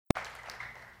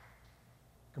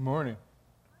Good morning.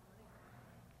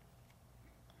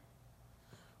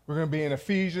 We're going to be in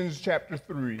Ephesians chapter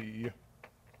 3.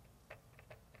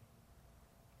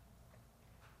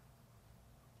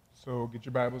 So get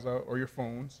your Bibles out or your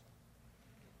phones.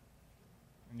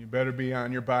 And you better be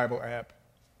on your Bible app.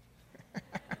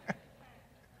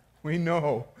 We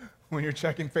know when you're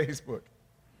checking Facebook.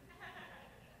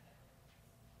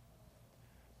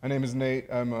 My name is Nate.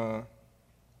 I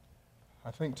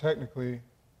think technically,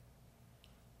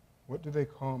 what do they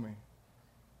call me?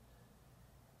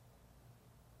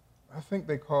 I think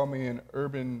they call me an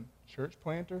urban church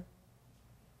planter.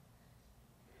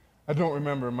 I don't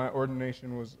remember. My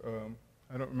ordination was,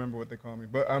 I don't remember what they call me,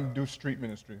 but I do street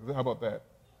ministry. How about that?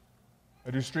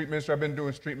 I do street ministry. I've been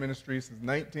doing street ministry since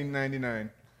 1999.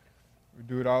 We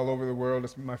do it all over the world.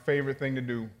 It's my favorite thing to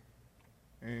do.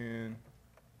 And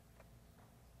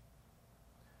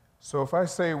so if I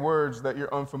say words that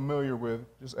you're unfamiliar with,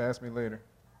 just ask me later.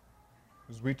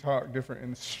 Because we talk different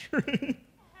in the street.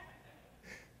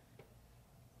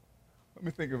 Let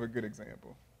me think of a good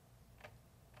example.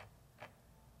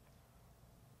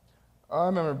 I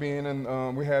remember being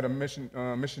in, we had a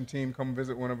mission team come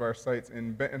visit one of our sites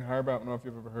in Benton Harbor. I don't know if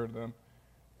you've ever heard of them.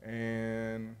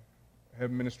 And I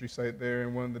have a ministry site there,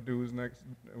 and one of the dudes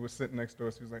was sitting next to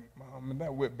us. He was like, "Mom, and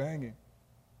that whip banging."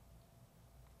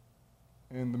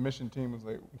 And the mission team was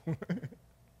like,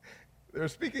 they're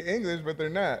speaking English, but they're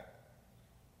not.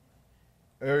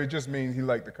 Or it just means he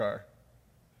liked the car.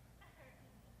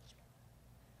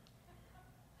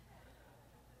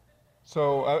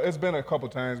 So it's been a couple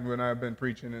times when I've been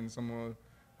preaching and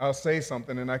I'll say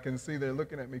something and I can see they're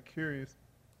looking at me curious.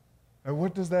 Like,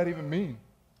 what does that even mean?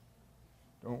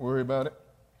 Don't worry about it.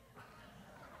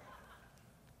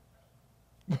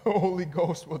 The Holy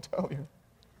Ghost will tell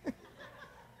you.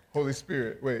 Holy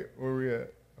Spirit, wait, where are we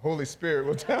at? Holy Spirit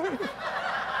will tell you.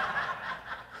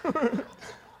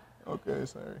 Okay,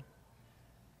 sorry.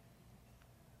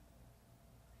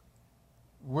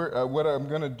 What I'm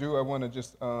going to do, I want to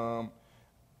just, I'm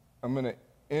going to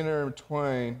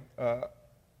intertwine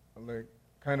like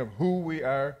kind of who we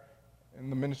are in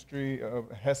the ministry of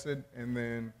Hesed, and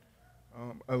then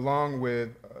along with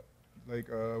like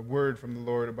a word from the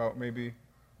Lord about maybe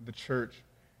the church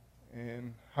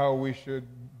and how we should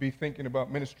be thinking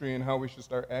about ministry and how we should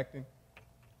start acting.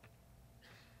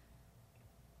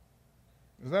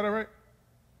 Is that all right?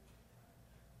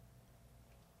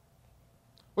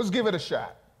 Let's give it a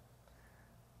shot.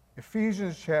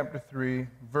 Ephesians chapter 3,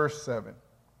 verse 7.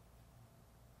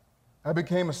 I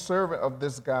became a servant of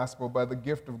this gospel by the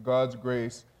gift of God's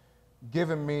grace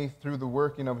given me through the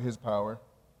working of his power.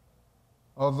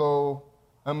 Although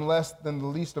I'm less than the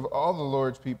least of all the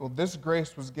Lord's people, this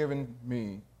grace was given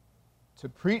me to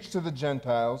preach to the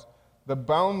Gentiles the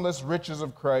boundless riches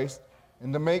of Christ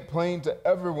and to make plain to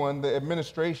everyone the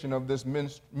administration of this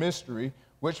mystery,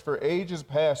 which for ages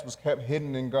past was kept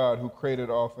hidden in God who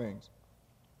created all things.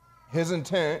 His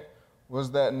intent was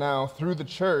that now, through the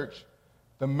church,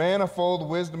 the manifold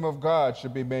wisdom of God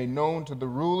should be made known to the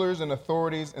rulers and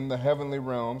authorities in the heavenly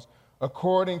realms,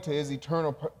 according to his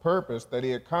eternal purpose that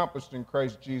he accomplished in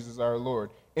Christ Jesus our Lord.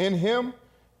 In him,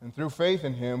 and through faith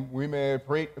in him, we may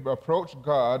approach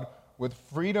God with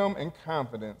freedom and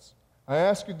confidence. I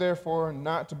ask you, therefore,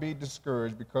 not to be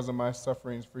discouraged because of my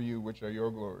sufferings for you, which are your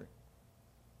glory.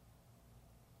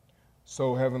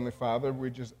 So, Heavenly Father, we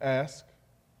just ask,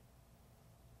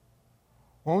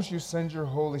 won't you send your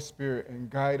Holy Spirit and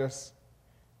guide us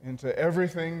into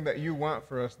everything that you want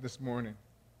for us this morning?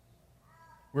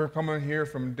 We're coming here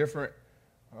from different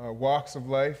walks of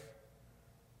life,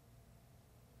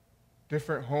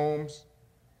 different homes,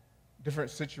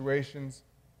 different situations,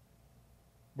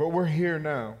 but we're here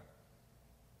now.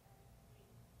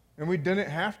 And we didn't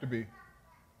have to be.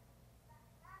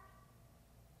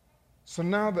 So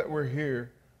now that we're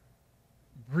here,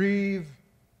 breathe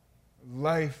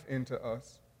life into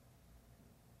us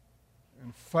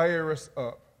and fire us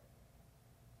up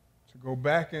to go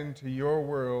back into your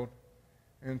world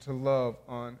and to love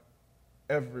on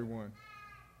everyone.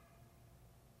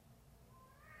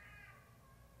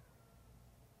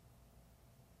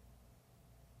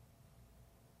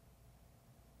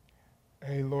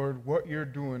 Hey, Lord, what you're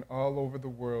doing all over the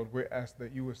world, we ask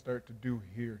that you would start to do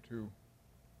here too.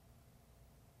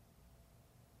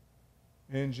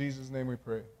 In Jesus' name we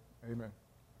pray. Amen.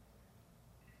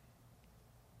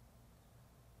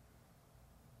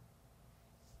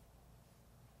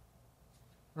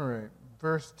 All right,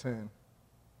 verse 10.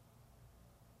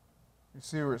 You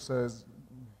see where it says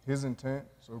his intent?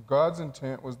 So God's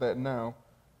intent was that now,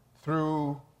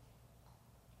 through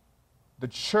the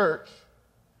church,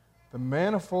 the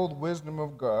manifold wisdom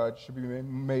of God should be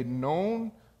made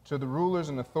known to the rulers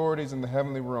and authorities in the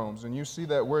heavenly realms. And you see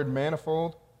that word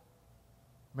manifold?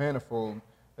 Manifold.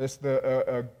 It's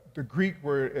the Greek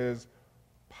word is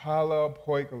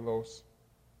poikilos.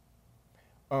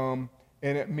 And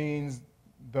it means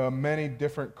the many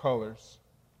different colors.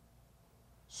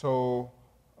 So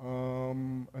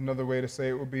another way to say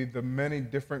it would be the many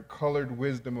different colored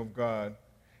wisdom of God.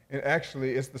 And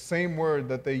actually, it's the same word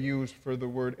that they use for the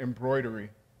word embroidery.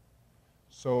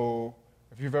 So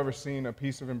if you've ever seen a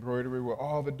piece of embroidery where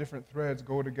all the different threads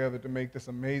go together to make this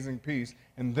amazing piece,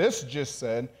 and this just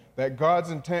said that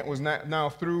God's intent was not now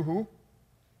through who?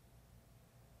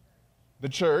 The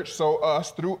church. So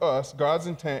us, through us, God's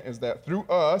intent is that through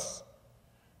us,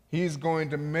 he's going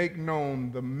to make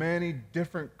known the many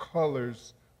different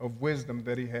colors of wisdom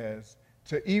that he has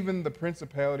to even the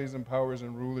principalities and powers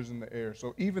and rulers in the air.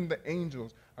 So even the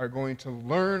angels are going to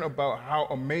learn about how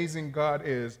amazing God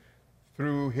is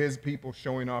through his people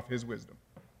showing off his wisdom.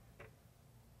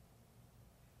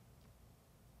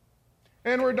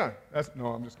 And we're done. No,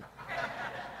 I'm just kidding.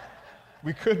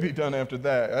 We could be done after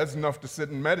that. That's enough to sit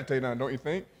and meditate on, don't you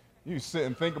think? You sit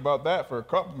and think about that for a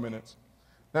couple minutes.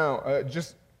 Now,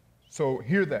 so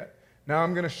hear that. Now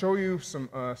I'm going to show you some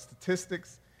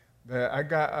statistics that I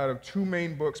got out of two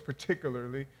main books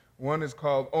particularly. One is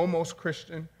called Almost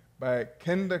Christian by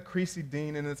Kenda Creasy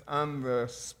Dean, and it's on the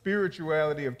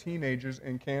spirituality of teenagers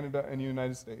in Canada and the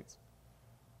United States.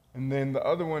 And then the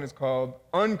other one is called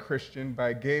Unchristian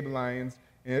by Gabe Lyons.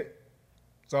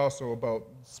 It's also about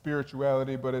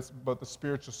spirituality, but it's about the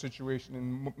spiritual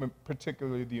situation in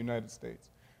particularly the United States.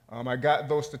 I got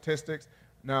those statistics.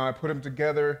 Now I put them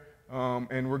together,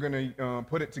 and we're going to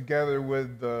put it together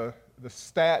with the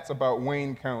stats about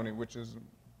Wayne County, which is,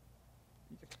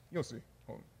 you'll see.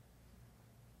 Hold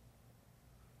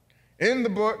on. In the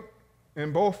book,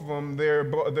 in both of them,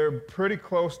 they're pretty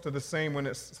close to the same when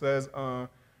it says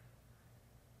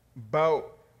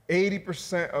about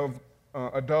 80% of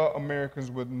adult Americans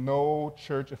with no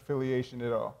church affiliation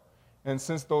at all. And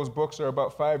since those books are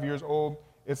about 5 years old,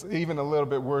 it's even a little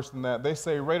bit worse than that. They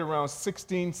say right around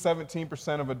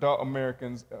 17% of adult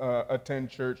Americans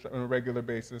attend church on a regular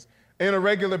basis. And a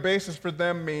regular basis for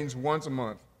them means once a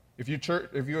month. If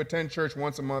you attend church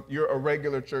once a month, you're a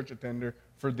regular church attender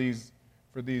for these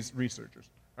researchers.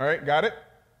 All right, got it?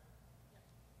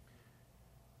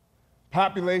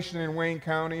 Population in Wayne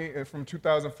County from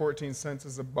 2014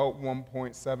 census about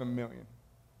 1.7 million.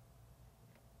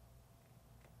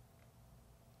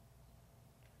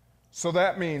 So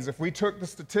that means if we took the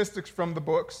statistics from the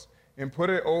books and put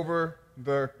it over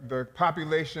the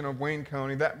population of Wayne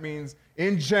County, that means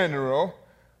in general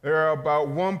there are about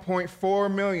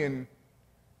 1.4 million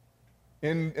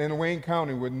in Wayne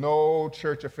County with no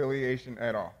church affiliation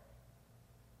at all.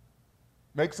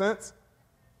 Make sense?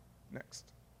 Next.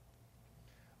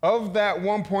 Of that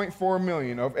 1.4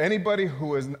 million, of anybody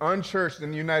who is unchurched in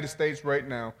the United States right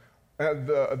now,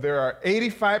 there are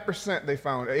 85%, they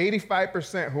found,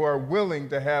 85% who are willing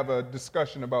to have a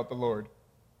discussion about the Lord.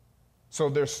 So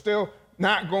they're still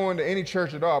not going to any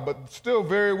church at all, but still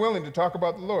very willing to talk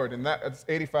about the Lord, and that's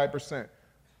 85%.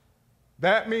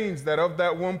 That means that of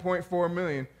that 1.4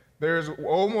 million, there's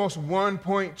almost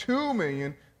 1.2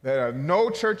 million that have no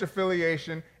church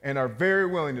affiliation and are very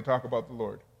willing to talk about the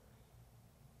Lord.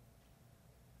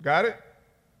 Got it?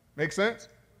 Make sense?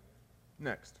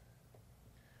 Next.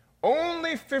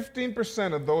 Only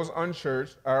 15% of those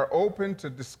unchurched are open to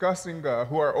discussing God,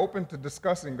 who are open to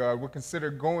discussing God, would consider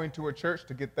going to a church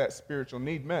to get that spiritual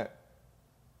need met.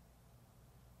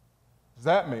 Does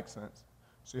that make sense?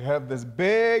 So you have this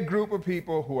big group of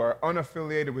people who are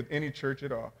unaffiliated with any church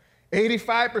at all.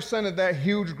 85% of that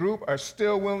huge group are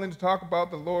still willing to talk about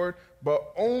the Lord,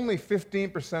 but only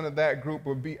 15% of that group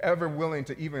would be ever willing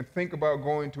to even think about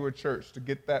going to a church to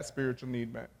get that spiritual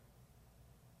need met.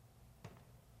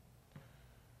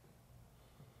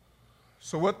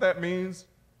 So what that means,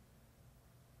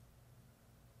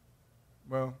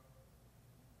 well,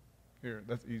 here,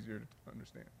 that's easier to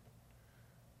understand.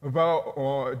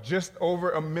 About just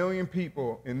over 1 million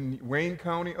people in Wayne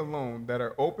County alone that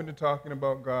are open to talking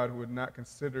about God who would not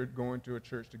consider going to a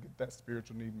church to get that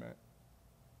spiritual need met.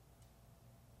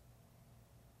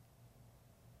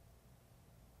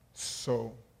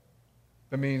 So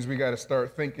that means we got to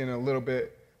start thinking a little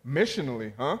bit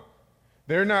missionally, huh?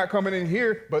 They're not coming in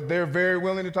here, but they're very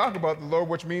willing to talk about the Lord,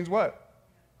 which means what?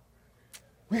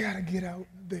 We got to get out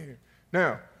there.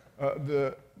 Now,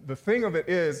 the thing of it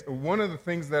is, one of the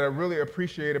things that I really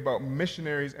appreciate about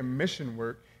missionaries and mission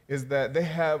work is that they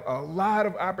have a lot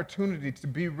of opportunity to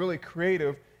be really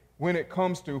creative when it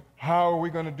comes to how are we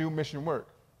going to do mission work.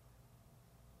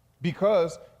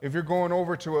 Because if you're going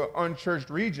over to an unchurched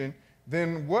region,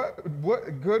 then what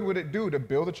good would it do to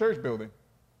build a church building?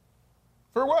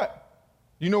 For what?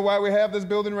 You know why we have this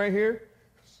building right here?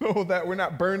 So that we're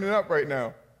not burning up right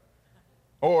now.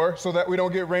 Or so that we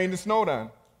don't get rained and snowed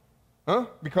on. Huh?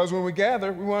 Because when we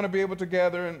gather, we want to be able to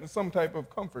gather in some type of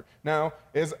comfort. Now,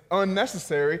 it's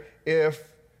unnecessary if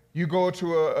you go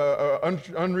to an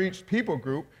unreached people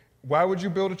group. Why would you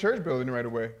build a church building right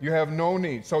away? You have no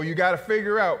need. So you got to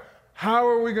figure out, how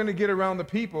are we going to get around the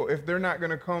people if they're not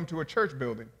going to come to a church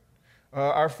building?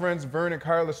 Our friends Vern and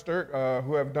Carla Sturk,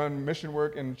 who have done mission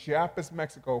work in Chiapas,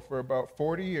 Mexico for about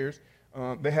 40 years,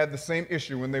 they had the same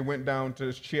issue when they went down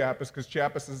to Chiapas, because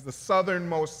Chiapas is the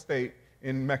southernmost state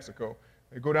in Mexico.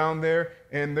 They go down there,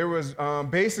 and there was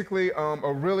basically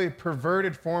a really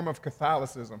perverted form of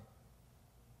Catholicism.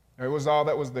 It was all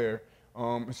that was there.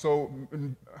 So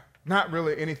not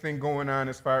really anything going on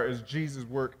as far as Jesus'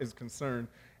 work is concerned,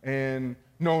 and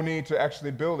no need to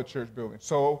actually build a church building.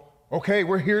 So, okay,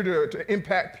 we're here to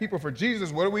impact people for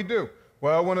Jesus. What do?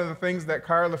 Well, one of the things that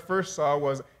Carla first saw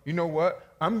was, you know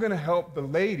what? I'm going to help the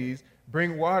ladies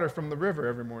bring water from the river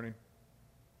every morning.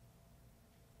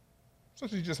 So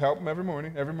she just helped them every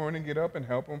morning get up and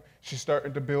help them. She's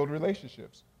starting to build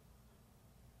relationships.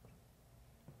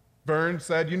 Vern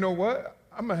said, you know what?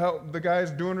 I'm going to help the guys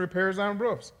doing repairs on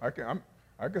roofs. I can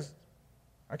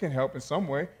help in some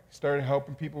way. He started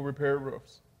helping people repair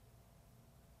roofs.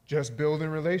 Just building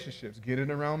relationships,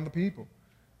 getting around the people.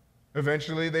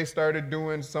 Eventually, they started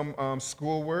doing some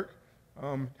school work,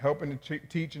 helping to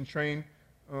teach and train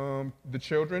the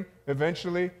children.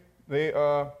 Eventually, they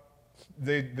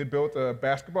built a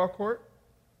basketball court,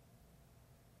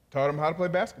 taught them how to play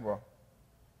basketball.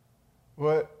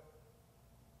 But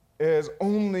it was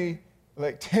only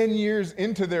like 10 years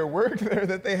into their work there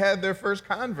that they had their first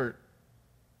convert.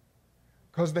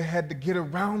 Because they had to get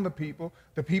around the people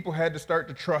had to start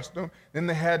to trust them, then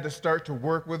they had to start to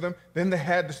work with them, then they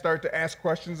had to start to ask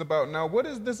questions about, now what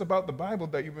is this about the Bible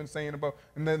that you've been saying about,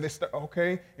 and then they start,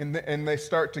 okay, and they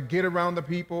start to get around the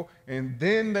people, and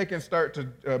then they can start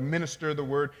to minister the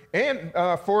word. And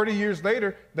 40 years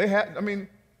later,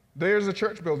 there's a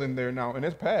church building there now, and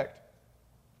it's packed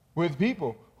with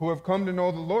people who have come to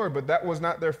know the Lord, but that was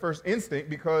not their first instinct,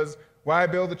 because why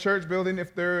build a church building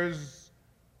if there's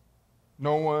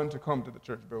no one to come to the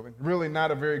church building? Really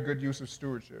not a very good use of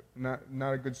stewardship, not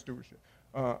a good stewardship.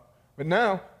 But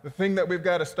now, the thing that we've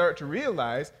got to start to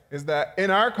realize is that in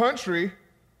our country,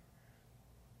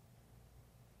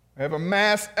 we have a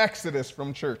mass exodus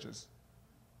from churches.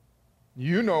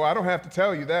 You know, I don't have to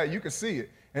tell you that. You can see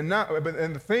it. And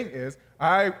the thing is,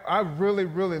 I really,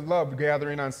 really love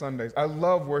gathering on Sundays. I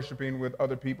love worshiping with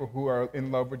other people who are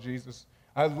in love with Jesus.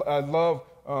 I love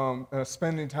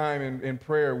spending time in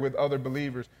prayer with other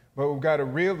believers. But we've got to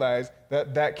realize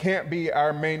that can't be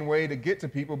our main way to get to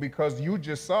people, because you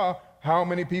just saw how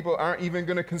many people aren't even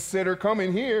going to consider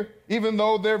coming here, even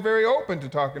though they're very open to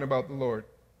talking about the Lord.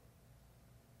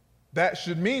 That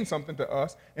should mean something to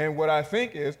us. And what I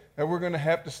think is that we're going to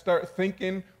have to start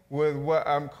thinking with what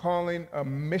I'm calling a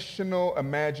missional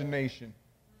imagination.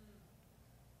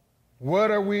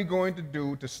 What are we going to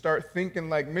do to start thinking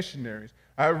like missionaries?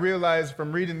 I realize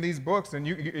from reading these books, and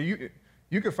you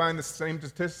can find the same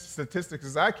statistics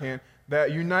as I can,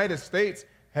 that United States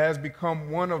has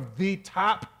become one of the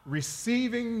top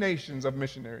receiving nations of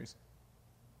missionaries.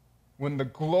 When the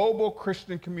global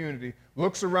Christian community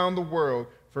looks around the world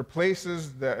for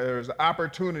places that there's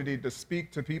opportunity to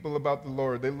speak to people about the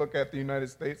Lord, they look at the United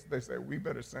States, they say, we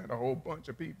better send a whole bunch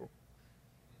of people.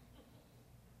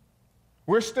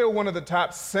 We're still one of the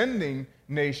top sending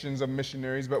nations of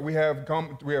missionaries, but we have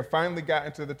finally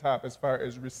gotten to the top as far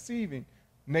as receiving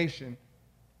nation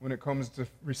when it comes to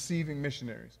receiving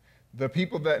missionaries. The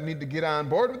people that need to get on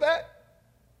board with that,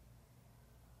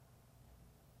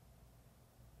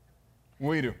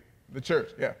 we do. The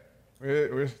church, yeah.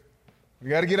 We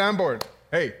got to get on board.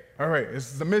 Hey, all right,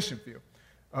 this is a mission field.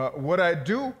 What I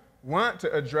do want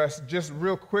to address just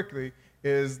real quickly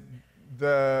is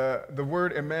the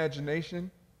word imagination,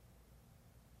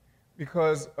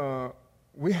 because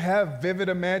we have vivid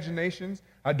imaginations.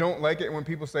 I don't like it when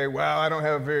people say, well, I don't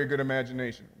have a very good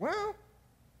imagination. Well,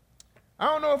 I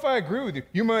don't know if I agree with you.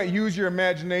 You might use your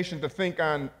imagination to think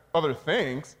on other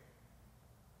things.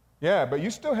 Yeah, but you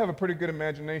still have a pretty good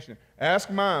imagination. Ask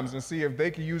moms and see if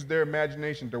they can use their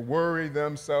imagination to worry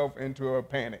themselves into a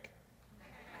panic.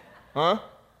 Huh?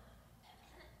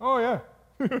 Oh, yeah.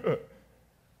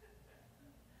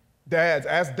 Dads,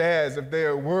 ask dads if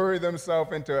they'll worry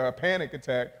themselves into a panic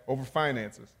attack over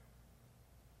finances.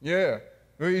 Yeah.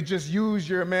 Or you just use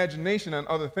your imagination on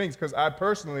other things, because I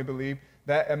personally believe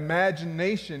that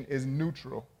imagination is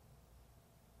neutral.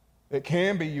 It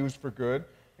can be used for good,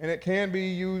 and it can be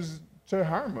used to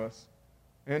harm us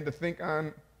and to think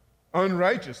on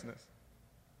unrighteousness.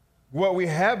 What we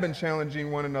have been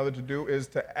challenging one another to do is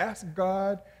to ask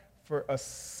God for a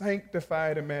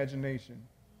sanctified imagination.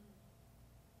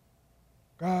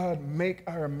 God, make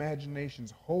our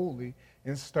imaginations holy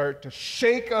and start to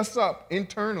shake us up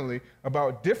internally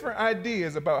about different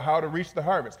ideas about how to reach the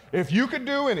harvest. If you could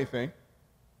do anything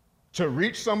to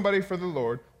reach somebody for the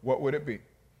Lord, what would it be?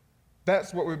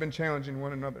 That's what we've been challenging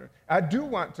one another. I do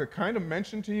want to kind of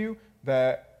mention to you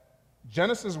that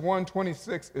Genesis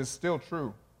 1:26 is still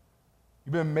true.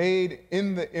 You've been made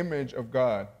in the image of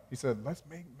God. He said, let's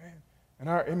make man in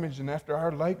our image and after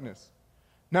our likeness.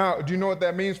 Now, do you know what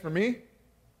that means for me?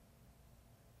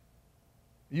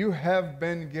 You have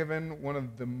been given one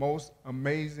of the most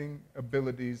amazing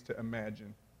abilities to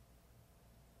imagine.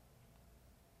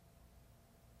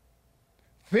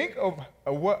 Think of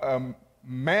what a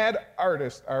mad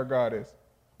artist our God is.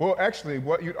 Well, actually,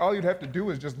 all you'd have to do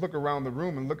is just look around the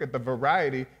room and look at the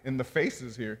variety in the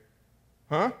faces here.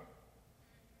 Huh?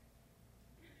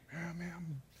 Yeah, man,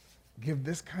 I'm give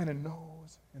this kind of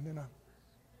nose, and then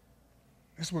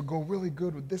this would go really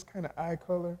good with this kind of eye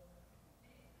color.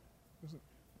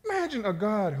 Imagine a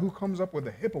God who comes up with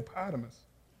a hippopotamus.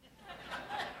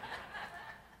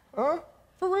 Huh?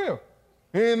 For real.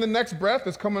 And the next breath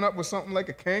is coming up with something like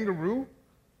a kangaroo.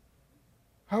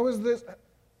 How is this?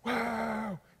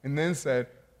 Wow. And then said,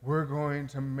 we're going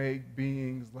to make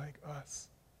beings like us.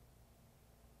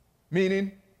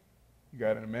 Meaning, you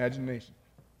got an imagination.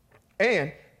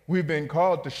 And we've been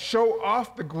called to show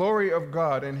off the glory of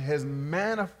God and his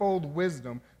manifold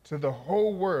wisdom to the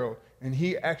whole world. And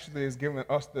he actually has given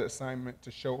us the assignment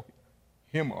to show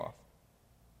him off.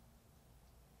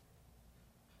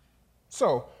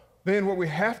 So then what we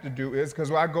have to do is,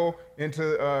 because I go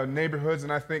into neighborhoods,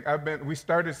 and I think we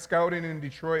started scouting in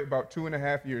Detroit about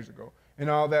 2.5 years ago. And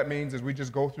all that means is we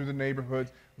just go through the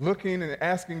neighborhoods, looking and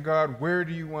asking God, where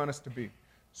do you want us to be?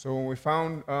 So when we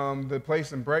found the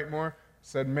place in Brightmoor,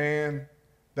 said, man,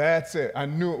 that's it. I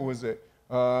knew it was it.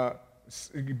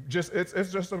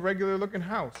 It's just a regular looking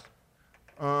house.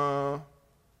 What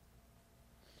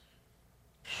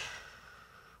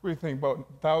do you think, about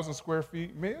 1,000 square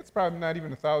feet? Maybe it's probably not even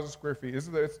 1,000 square feet.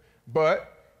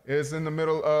 But it's in the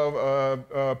middle of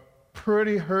a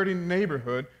pretty hurting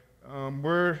neighborhood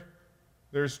where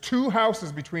there's 2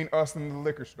 houses between us and the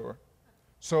liquor store.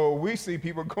 So we see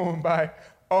people going by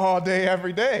all day,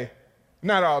 every day.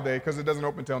 Not all day, because it doesn't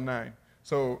open until 9.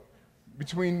 So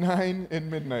between 9 and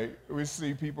midnight, we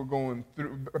see people going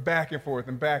through back and forth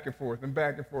and back and forth and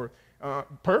back and forth.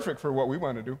 Perfect for what we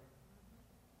want to do.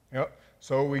 Yep.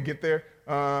 So we get there,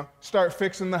 start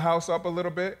fixing the house up a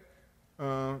little bit,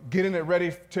 getting it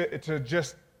ready to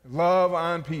just love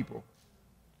on people.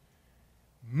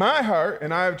 My heart,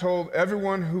 and I have told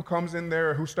everyone who comes in there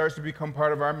or who starts to become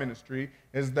part of our ministry,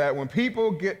 is that when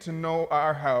people get to know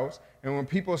our house and when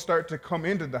people start to come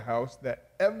into the house,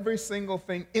 that every single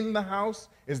thing in the house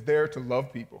is there to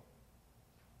love people.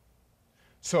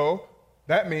 So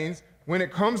that means when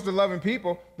it comes to loving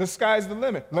people, the sky's the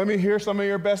limit. Let me hear some of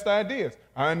your best ideas.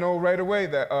 I know right away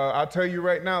that I'll tell you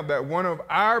right now that one of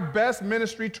our best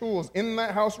ministry tools in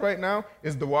that house right now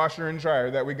is the washer and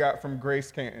dryer that we got from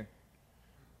Grace Canton.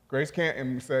 Grace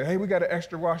Canton said, hey, we got an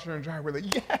extra washer and dryer. We're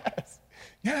like,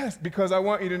 yes, because I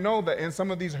want you to know that in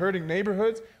some of these hurting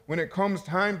neighborhoods, when it comes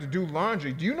time to do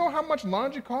laundry, do you know how much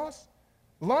laundry costs?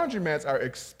 Laundromats are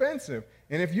expensive.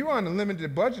 And if you're on a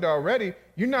limited budget already,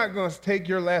 you're not going to take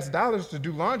your last dollars to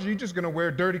do laundry. You're just going to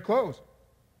wear dirty clothes.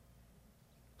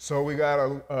 So we got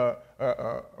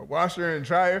a washer and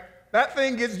dryer. That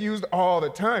thing gets used all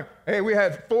the time. Hey, we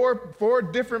had four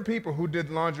different people who did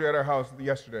laundry at our house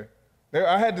yesterday.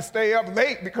 I had to stay up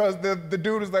late because the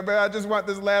dude was like, man, I just want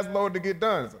this last load to get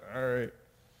done. So, all right.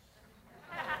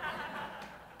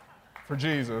 For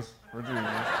Jesus.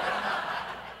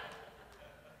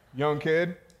 Young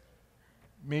kid,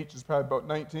 Meech is probably about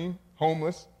 19,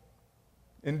 homeless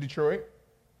in Detroit,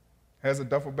 has a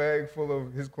duffel bag full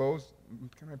of his clothes.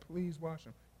 Can I please wash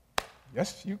them?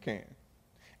 Yes, you can.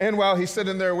 And while he's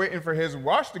sitting there waiting for his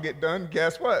wash to get done,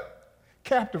 guess what?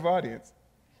 Captive audience.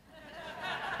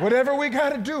 Whatever we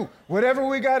got to do.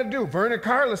 Vernon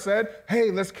Carla said,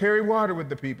 hey, let's carry water with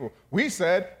the people. We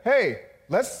said, hey,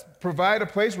 let's provide a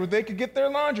place where they could get their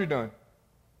laundry done.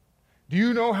 Do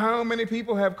you know how many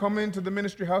people have come into the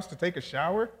ministry house to take a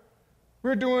shower?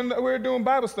 We were doing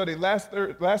Bible study last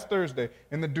Thursday,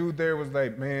 and the dude there was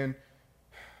like, man,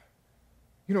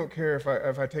 You don't care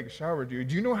if I take a shower, do you?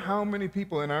 Do you know how many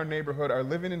people in our neighborhood are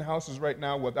living in houses right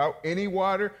now without any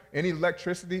water, any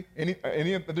electricity,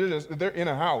 they're in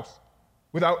a house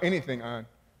without anything on?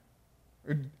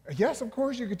 Yes, of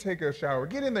course you could take a shower.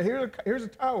 Get in there. Here's a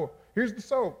towel. Here's the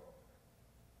soap.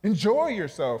 Enjoy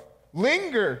yourself.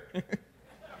 Linger.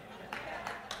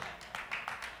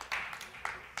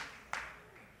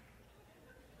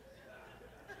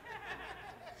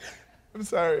 I'm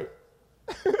sorry.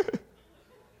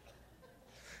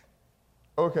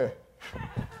 Okay.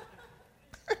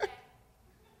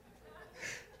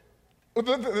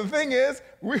 The thing is,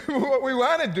 what we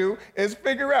want to do is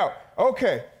figure out,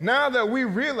 okay, now that we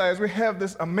realize we have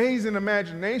this amazing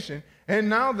imagination, and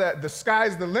now that the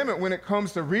sky's the limit when it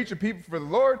comes to reaching people for the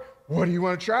Lord, what do you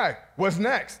want to try? What's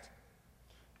next?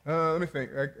 Let me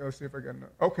think. Let's see if I got enough.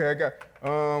 Okay, I got,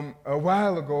 a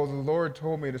while ago, the Lord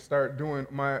told me to start doing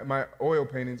my oil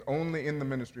paintings only in the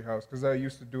ministry house, because I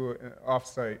used to do it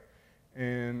off-site.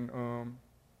 And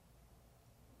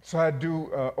so I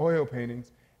do oil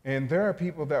paintings, and there are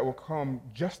people that will come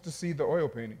just to see the oil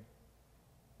painting.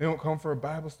 They don't come for a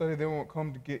Bible study. They won't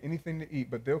come to get anything to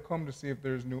eat, but they'll come to see if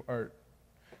there's new art.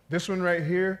 This one right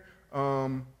here,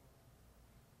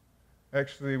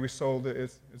 actually we sold it.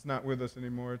 It's not with us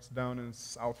anymore. It's down in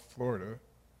South Florida.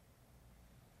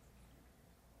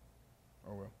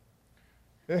 Oh, well.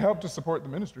 It helped to support the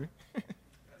ministry.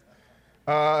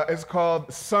 It's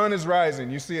called Sun is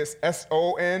Rising. You see it's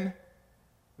S-O-N.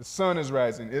 The sun is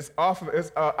rising. It's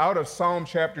out of Psalm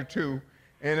chapter 2,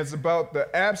 and it's about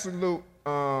the absolute,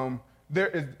 there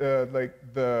is like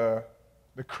the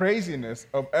craziness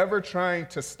of ever trying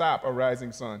to stop a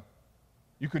rising sun.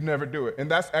 You could never do it.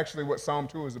 And that's actually what Psalm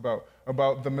 2 is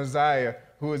about the Messiah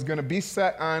who is going to be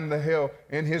set on the hill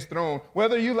in his throne,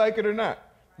 whether you like it or not.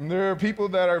 And there are people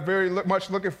that are very much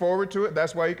looking forward to it.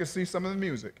 That's why you can see some of the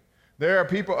music. There are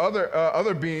people,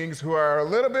 other beings who are a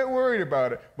little bit worried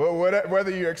about it. But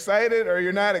whether you're excited or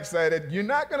you're not excited, you're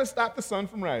not going to stop the sun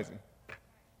from rising.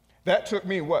 That took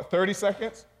me, 30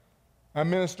 seconds? I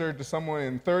ministered to someone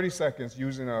in 30 seconds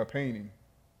using a painting.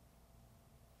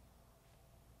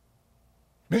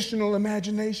 Missional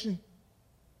imagination.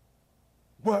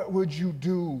 What would you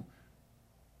do?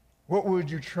 What would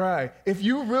you try if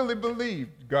you really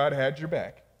believed God had your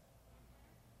back?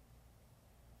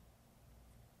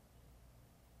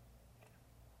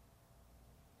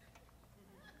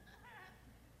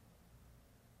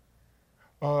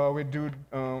 We do,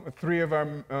 3 of our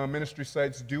ministry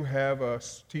sites do have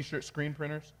t-shirt screen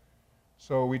printers.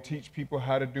 So we teach people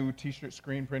how to do t-shirt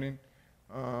screen printing.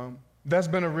 That's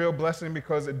been a real blessing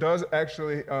because it does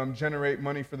actually generate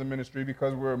money for the ministry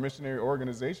because we're a missionary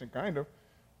organization, kind of.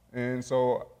 And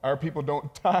so our people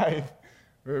don't tithe.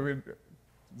 This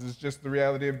is just the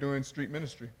reality of doing street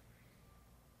ministry.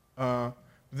 That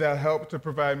help to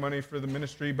provide money for the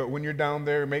ministry, but when you're down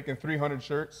there making 300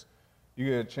 shirts, you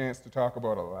get a chance to talk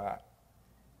about a lot,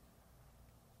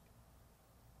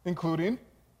 including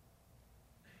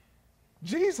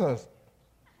Jesus.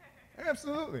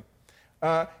 Absolutely.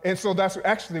 And so that's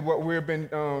actually what we've been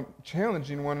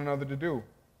challenging one another to do.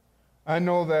 I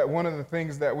know that one of the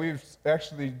things that we've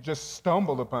actually just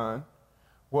stumbled upon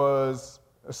was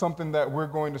something that we're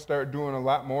going to start doing a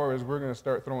lot more is we're going to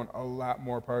start throwing a lot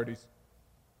more parties.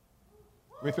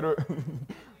 We threw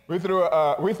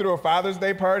a Father's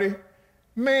Day party.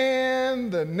 Man,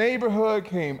 the neighborhood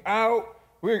came out.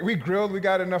 We grilled. We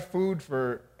got enough food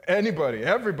for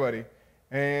everybody.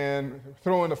 And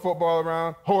throwing the football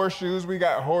around. Horseshoes. We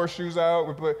got horseshoes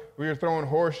out. We were throwing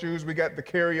horseshoes. We got the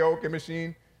karaoke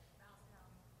machine.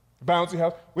 Bouncy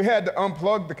house. We had to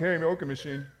unplug the karaoke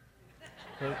machine.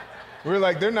 We were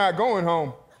like, they're not going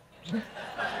home.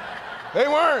 They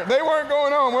weren't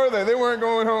going home, were they? They weren't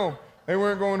going home. They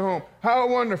weren't going home. How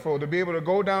wonderful to be able to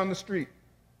go down the street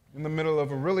in the middle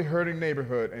of a really hurting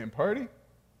neighborhood and party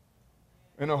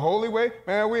in a holy way.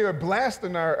 Man, we were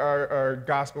blasting our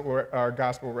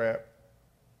gospel rap.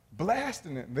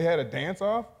 Blasting it. They had a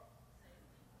dance-off.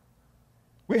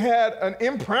 We had an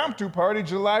impromptu party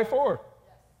July 4th.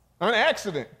 On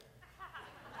accident.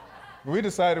 We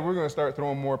decided we're going to start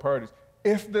throwing more parties.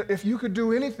 If you could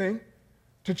do anything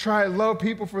to try to love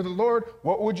people for the Lord,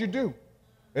 what would you do?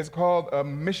 It's called a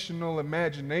missional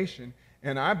imagination.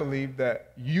 And I believe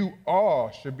that you all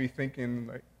should be thinking,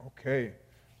 like, okay,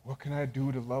 what can I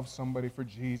do to love somebody for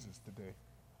Jesus today?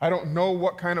 I don't know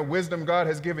what kind of wisdom God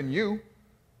has given you.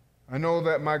 I know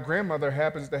that my grandmother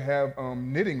happens to have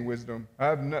knitting wisdom.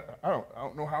 I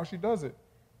don't know how she does it.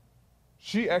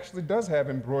 She actually does have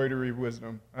embroidery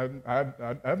wisdom.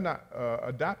 I've not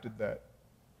adopted that.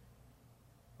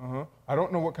 I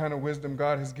don't know what kind of wisdom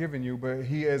God has given you, but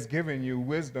he has given you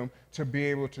wisdom to be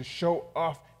able to show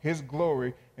off his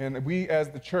glory. And we as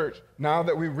the church, now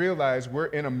that we realize we're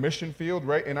in a mission field,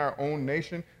 right, in our own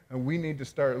nation, and we need to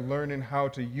start learning how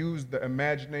to use the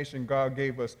imagination God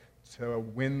gave us to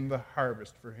win the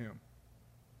harvest for him.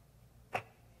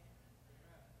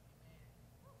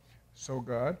 So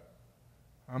God,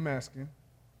 I'm asking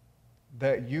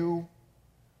that you,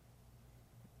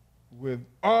 with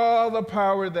all the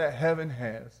power that heaven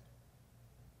has,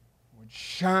 would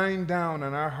shine down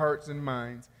on our hearts and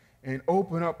minds and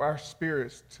open up our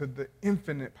spirits to the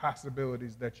infinite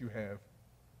possibilities that you have.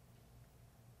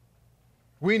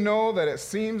 We know that it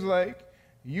seems like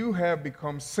you have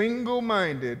become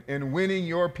single-minded in winning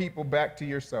your people back to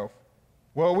yourself.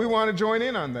 Well, we want to join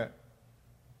in on that.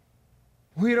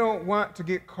 We don't want to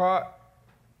get caught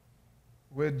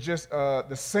with just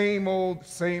the same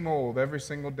old every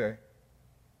single day.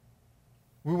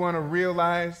 We want to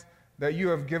realize that you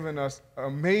have given us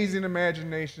amazing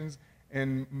imaginations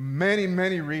and many,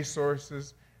 many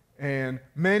resources and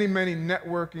many, many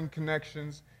networking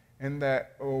connections, and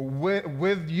that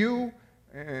with you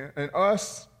and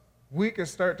us, we can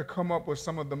start to come up with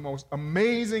some of the most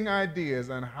amazing ideas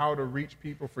on how to reach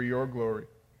people for your glory.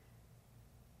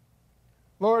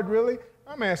 Lord, really,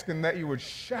 I'm asking that you would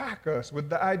shock us with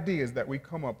the ideas that we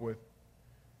come up with.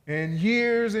 And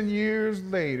years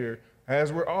later,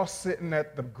 as we're all sitting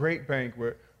at the great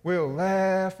banquet, we'll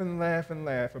laugh and laugh and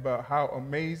laugh about how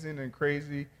amazing and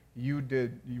crazy you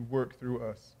worked through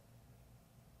us.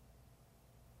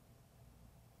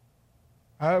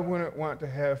 I wouldn't want to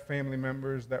have family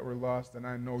members that were lost, and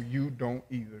I know you don't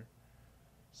either.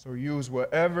 So use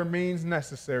whatever means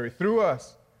necessary through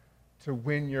us to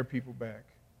win your people back.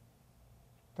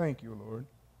 Thank you, Lord.